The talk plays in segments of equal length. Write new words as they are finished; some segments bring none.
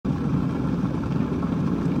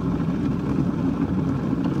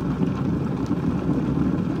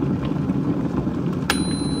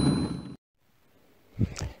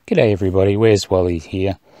G'day everybody, where's Wally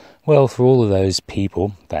here? Well, for all of those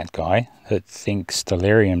people, that guy, that thinks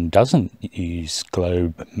Stellarium doesn't use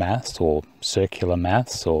globe maths or circular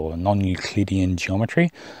maths or non-Euclidean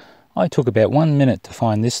geometry, I took about 1 minute to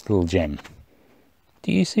find this little gem.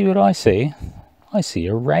 Do you see what I see? I see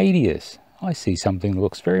a radius. I see something that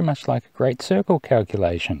looks very much like a great circle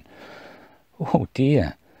calculation. Oh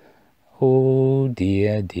dear. Oh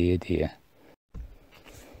dear, dear, dear.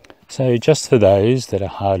 So just for those that are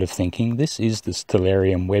hard of thinking, this is the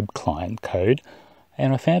Stellarium web client code,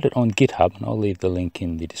 and I found it on GitHub, and I'll leave the link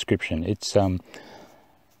in the description. It's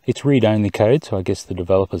read-only code, so I guess the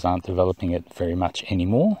developers aren't developing it very much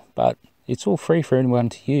anymore, but it's all free for anyone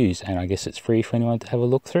to use, and I guess it's free for anyone to have a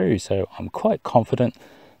look through, so I'm quite confident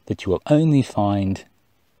that you will only find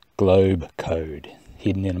globe code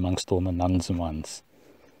hidden in amongst all the nuns and ones.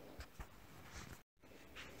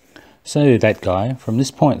 So that guy, from this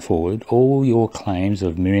point forward, all your claims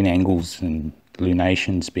of moon angles and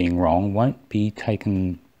lunations being wrong won't be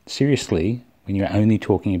taken seriously when you're only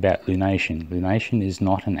talking about lunation. Lunation is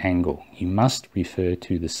not an angle. You must refer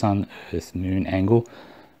to the Sun, Earth, Moon angle,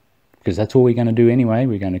 because that's all we're going to do anyway.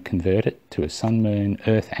 We're going to convert it to a Sun, Moon,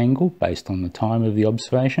 Earth angle based on the time of the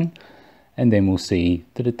observation, and then we'll see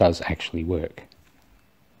that it does actually work.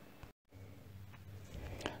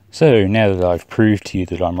 So now that I've proved to you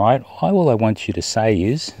that I'm right, all I want you to say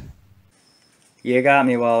is... You got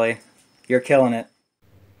me, Wally. You're killing it.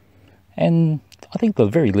 And I think the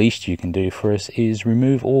very least you can do for us is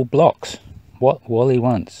remove all blocks. What Wally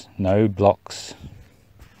wants. No blocks.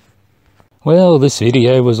 Well, this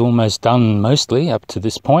video was almost done mostly up to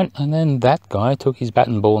this point, and then that guy took his bat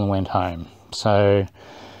and ball and went home. So,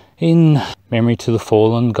 in memory to the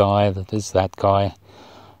fallen guy, that is that guy,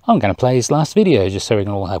 I'm going to play his last video just so we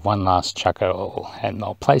can all have one last chuckle, and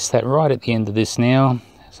I'll place that right at the end of this now.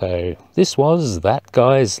 So this was that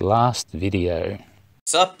guy's last video.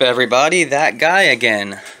 What's up everybody, that guy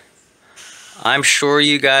again. I'm sure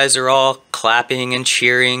you guys are all clapping and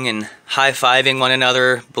cheering and high-fiving one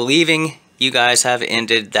another, believing you guys have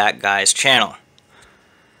ended that guy's channel.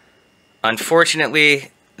 Unfortunately,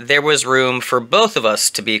 there was room for both of us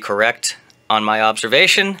to be correct on my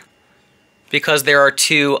observation, because there are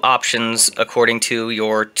two options according to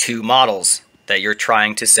your two models that you're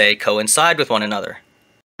trying to say coincide with one another.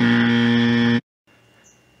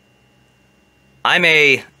 I'm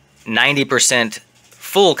a 90%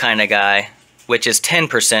 full kind of guy, which is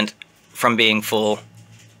 10% from being full.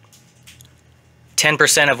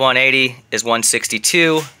 10% of 180 is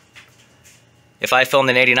 162. If I filmed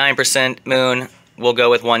an 89% moon, we'll go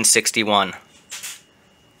with 161.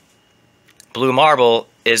 Blue Marble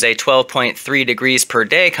is a 12.3 degrees per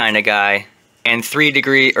day kind of guy, and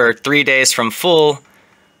 3 days from full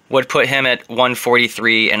would put him at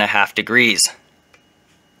 143.5 degrees,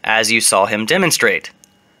 as you saw him demonstrate.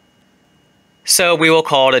 So we will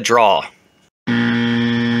call it a draw.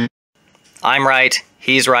 I'm right,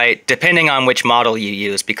 he's right, depending on which model you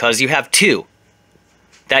use, because you have two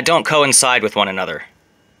that don't coincide with one another.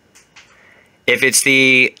 If it's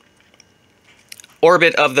the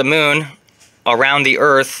orbit of the moon around the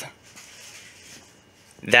Earth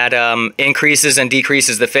that increases and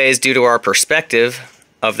decreases the phase due to our perspective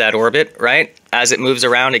of that orbit, right? As it moves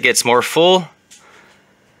around, it gets more full.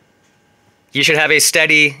 You should have a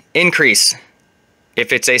steady increase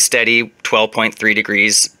if it's a steady 12.3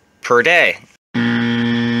 degrees per day.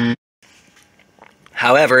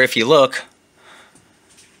 However, if you look,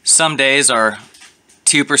 some days are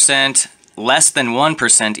 2%, less than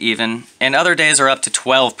 1% even, and other days are up to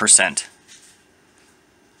 12%.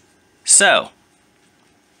 So,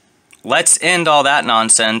 let's end all that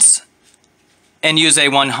nonsense and use a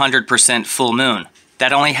 100% full moon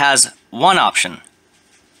that only has one option,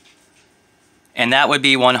 and that would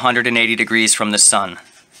be 180 degrees from the sun.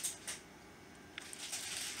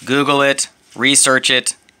 Google it, research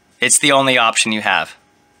it, it's the only option you have.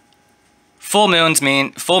 Full moon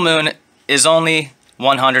is only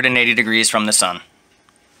 180 degrees from the sun.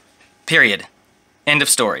 Period. End of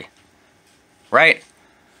story. Right?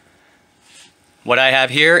 What I have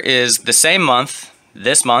here is the same month,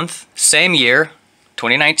 this month, same year,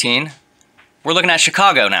 2019. We're looking at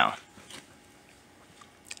Chicago now.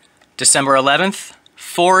 December 11th,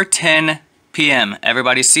 4:10 p.m.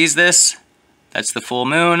 Everybody sees this? That's the full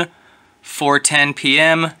moon. 4:10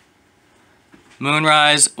 p.m.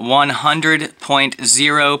 Moonrise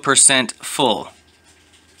 100.0% full.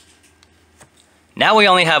 Now we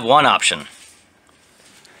only have one option.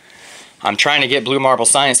 I'm trying to get Blue Marble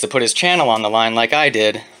Science to put his channel on the line like I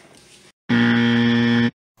did.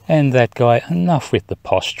 And that guy, enough with the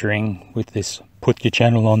posturing with this put your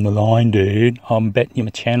channel on the line, dude. I'm betting you my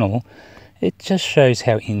channel. It just shows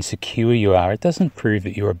how insecure you are. It doesn't prove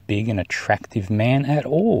that you're a big and attractive man at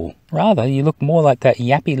all. Rather, you look more like that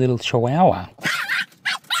yappy little chihuahua.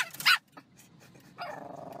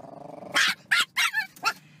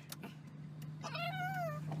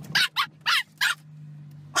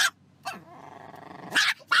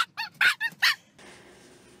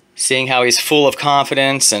 Seeing how he's full of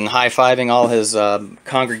confidence and high-fiving all his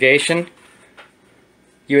congregation,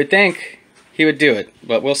 you would think he would do it,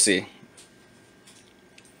 but we'll see.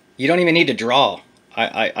 You don't even need to draw.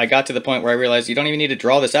 I got to the point where I realized you don't even need to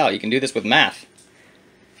draw this out. You can do this with math.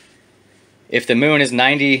 If the moon is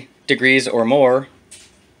 90 degrees or more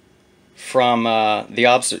from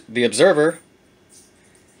the observer,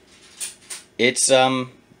 it's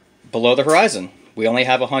below the horizon. We only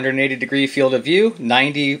have a 180 degree field of view,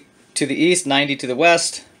 90 to the east, 90 to the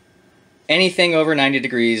west. Anything over 90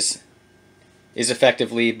 degrees is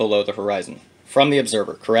effectively below the horizon from the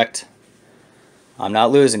observer, correct? I'm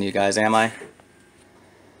not losing you guys, am I?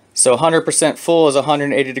 So 100% full is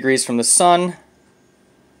 180 degrees from the sun.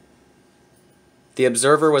 The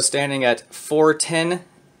observer was standing at 4:10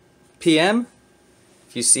 p.m.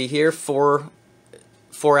 If you see here, 4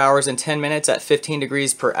 hours and 10 minutes at 15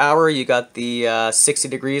 degrees per hour. You got the 60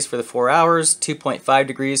 degrees for the 4 hours, 2.5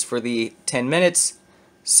 degrees for the 10 minutes,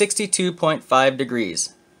 62.5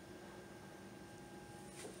 degrees.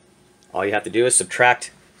 All you have to do is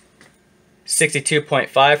subtract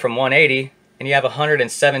 62.5 from 180, and you have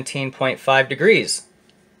 117.5 degrees.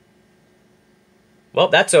 Well,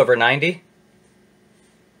 that's over 90.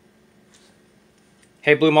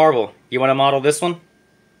 Hey, Blue Marble, you want to model this one?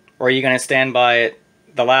 Or are you going to stand by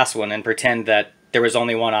the last one and pretend that there was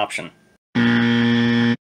only one option?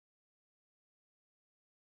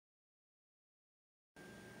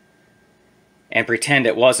 And pretend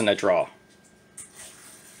it wasn't a draw.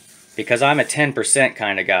 Because I'm a 10%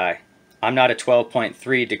 kind of guy. I'm not a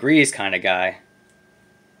 12.3 degrees kind of guy.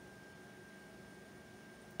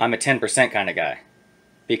 I'm a 10% kind of guy.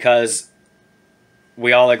 Because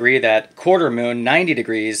we all agree that quarter moon, 90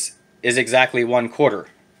 degrees, is exactly 1/4.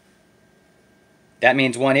 That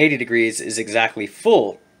means 180 degrees is exactly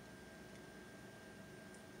full.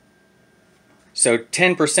 So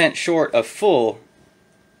 10% short of full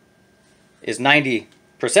is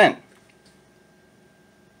 90%.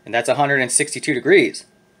 And that's 162 degrees.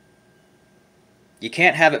 You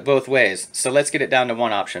can't have it both ways. So let's get it down to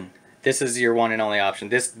one option. This is your one and only option.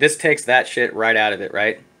 This takes that shit right out of it,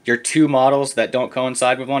 right? Your two models that don't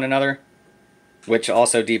coincide with one another, which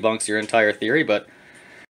also debunks your entire theory, but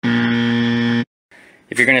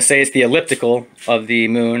if you're going to say it's the elliptical of the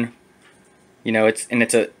moon, you know,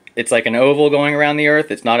 it's like an oval going around the Earth,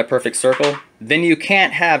 it's not a perfect circle, then you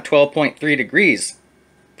can't have 12.3 degrees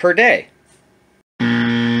per day.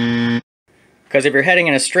 Because if you're heading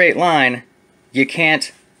in a straight line, you're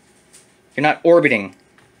not orbiting,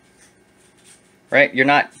 right? You're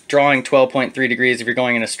not drawing 12.3 degrees if you're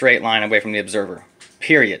going in a straight line away from the observer,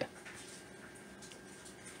 period.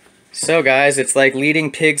 So guys, it's like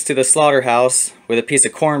leading pigs to the slaughterhouse with a piece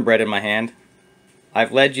of cornbread in my hand.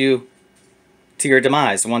 I've led you to your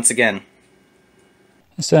demise once again.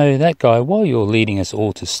 So that guy, while you're leading us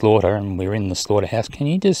all to slaughter and we're in the slaughterhouse, can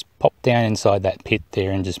you just pop down inside that pit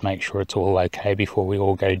there and just make sure it's all okay before we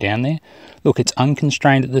all go down there? Look, it's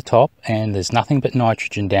unconstrained at the top and there's nothing but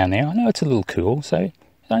nitrogen down there. I know it's a little cool, so I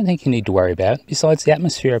don't think you need to worry about it. Besides, the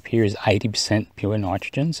atmosphere up here is 80% pure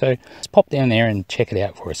nitrogen, so just pop down there and check it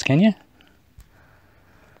out for us, can you?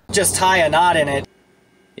 Just tie a knot in it.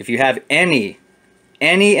 If you have any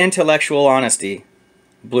intellectual honesty,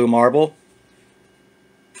 Blue Marble,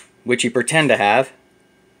 which you pretend to have,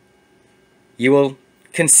 you will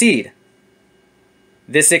concede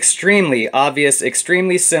this extremely obvious,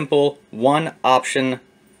 extremely simple, one option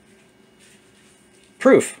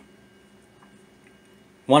proof.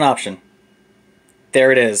 One option.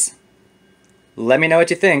 There it is. Let me know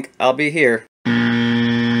what you think. I'll be here.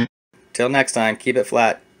 Till next time, keep it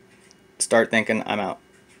flat. Start thinking. I'm out.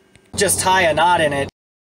 Just tie a knot in it.